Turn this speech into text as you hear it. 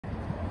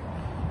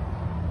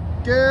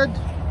Good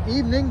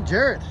evening,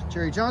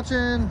 Jerry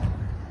Johnson,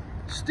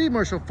 Steve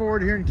Marshall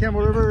Ford here in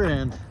Campbell River,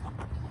 and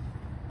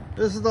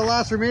this is the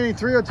last remaining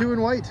 302 in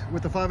white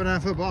with the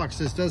 5.5 foot box.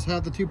 This does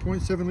have the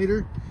 2.7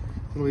 liter.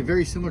 It'll be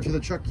very similar to the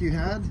truck you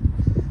had.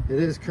 It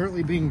is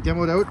currently being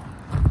demoed out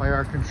by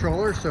our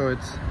controller, so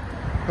it's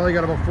probably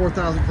got about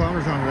 4,000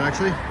 kilometers on it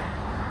actually.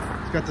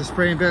 It's got the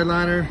spray and bed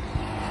liner,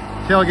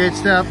 tailgate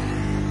step.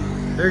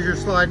 There's your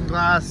sliding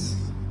glass.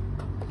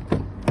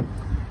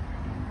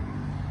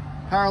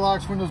 Power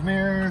locks, windows,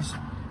 mirrors,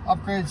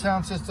 upgraded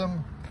sound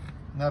system,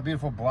 and that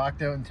beautiful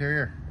blacked out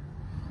interior.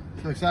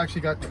 So it's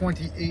actually got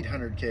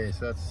 2,800K,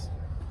 so that's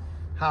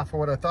half of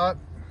what I thought.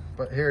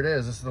 But here it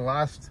is. This is the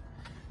last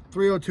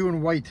 302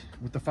 in white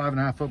with the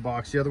 5.5 foot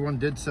box. The other one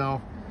did sell.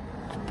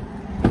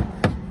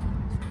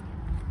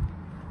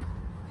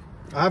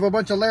 I have a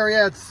bunch of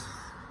Lariats,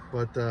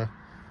 but the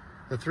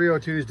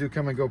 302s do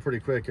come and go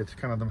pretty quick. It's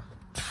kind of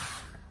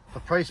the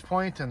price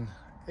point, and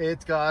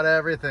it's got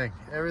everything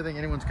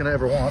anyone's gonna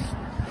ever want.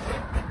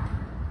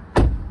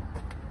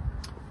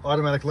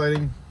 Automatic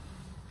lighting,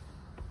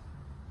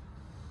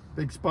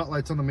 big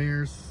spotlights on the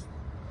mirrors,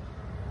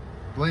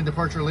 lane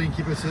departure, lane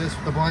keep assist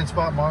with the blind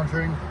spot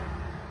monitoring,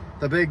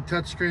 the big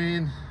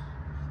touchscreen,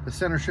 the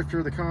center shifter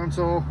of the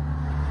console.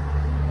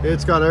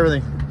 It's got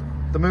everything.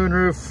 The moon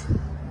roof,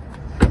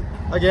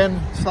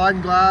 again,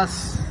 sliding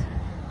glass,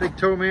 big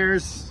tow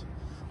mirrors,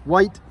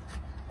 white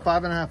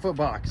 5.5 foot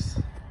box.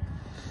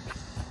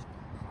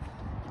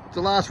 It's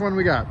the last one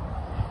we got,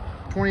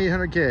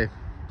 2,800K.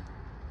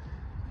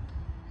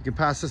 You can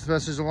pass this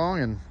message along,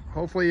 and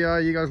hopefully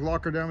you guys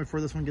lock her down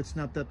before this one gets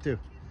snapped up too.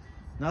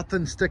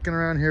 Nothing sticking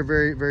around here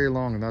very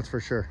long, and that's for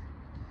sure.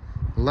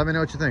 Let me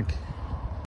know what you think.